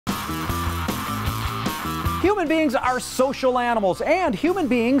Human beings are social animals, and human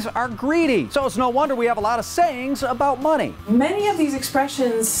beings are greedy. So it's no wonder we have a lot of sayings about money. Many of these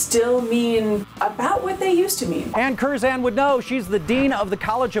expressions still mean about what they used to mean. Ann Curzan would know. She's the Dean of the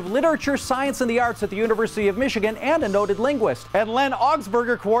College of Literature, Science, and the Arts at the University of Michigan and a noted linguist. And Len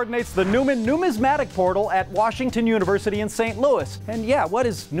Augsburger coordinates the Newman Numismatic Portal at Washington University in St. Louis. And yeah, what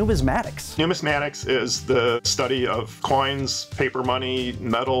is numismatics? Numismatics is the study of coins, paper money,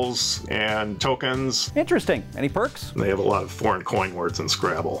 metals, and tokens. Interesting. Any perks? They have a lot of foreign coin words in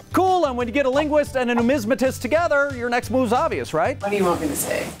Scrabble. Cool, and when you get a linguist and a numismatist together, your next move's obvious, right? What do you want me to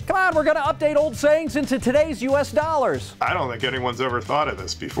say? Come on, we're gonna update old sayings into today's US dollars. I don't think anyone's ever thought of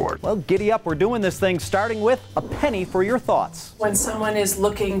this before. Well, giddy up, we're doing this thing starting with a penny for your thoughts. When someone is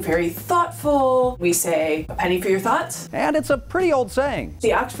looking very thoughtful, we say, a penny for your thoughts? And it's a pretty old saying.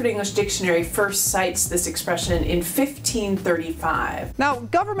 The Oxford English Dictionary first cites this expression in 1535. Now,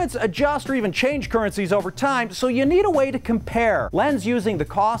 governments adjust or even change currencies over time, so you need a way to compare. Len's using the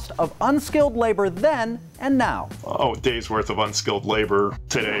cost of unskilled labor then and now. Oh, a day's worth of unskilled labor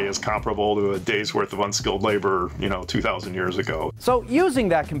today is comparable to a day's worth of unskilled labor, 2,000 years ago. So using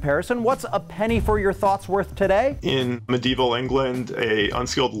that comparison, what's a penny for your thoughts worth today? In medieval England, a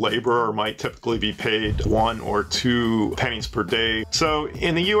unskilled laborer might typically be paid 1 or 2 pennies per day. So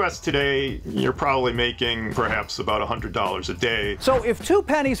in the US today, you're probably making perhaps about $100 a day. So if 2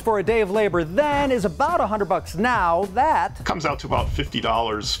 pennies for a day of labor then is about $100 now, that comes out to about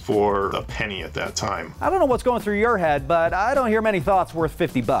 $50 for a penny at that time. I don't know what's going through your head, but I don't hear many thoughts worth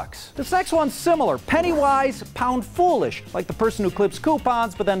 $50. This next one's similar. Penny wise, pound foolish, like the person who clips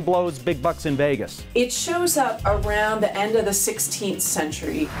coupons but then blows big bucks in Vegas. It shows up around the end of the 16th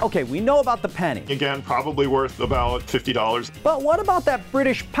century. Okay, we know about the penny. Again, probably worth about $50. But what about that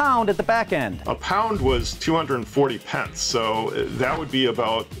British pound at the back end? A pound was 240 pence, so that would be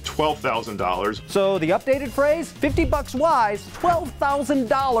about $12,000. So the updated phrase, $50 wise,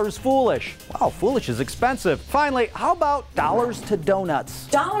 $12,000 foolish. Wow, foolish is expensive. Finally, how about dollars to donuts?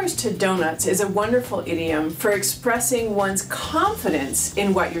 Dollars to donuts is a wonderful idiom for expressing one's confidence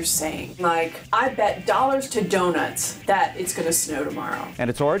in what you're saying. Like, I bet dollars to donuts that it's going to snow tomorrow. And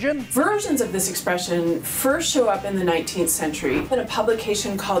its origin? Versions of this expression first show up in the 19th century in a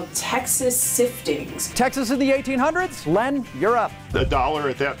publication called Texas Siftings. Texas in the 1800s? Len, you're up. A dollar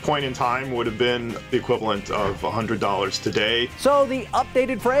at that point in time would have been the equivalent of $100 today. So the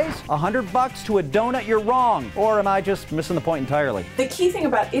updated phrase, $100 to a donut, you're wrong. Or am I just missing the point entirely? The key thing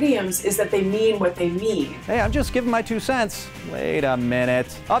about idioms is that they mean what they mean. Hey, I'm just giving my 2 cents. Wait a minute.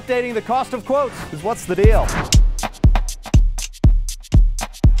 Updating the cost of quotes is what's the deal?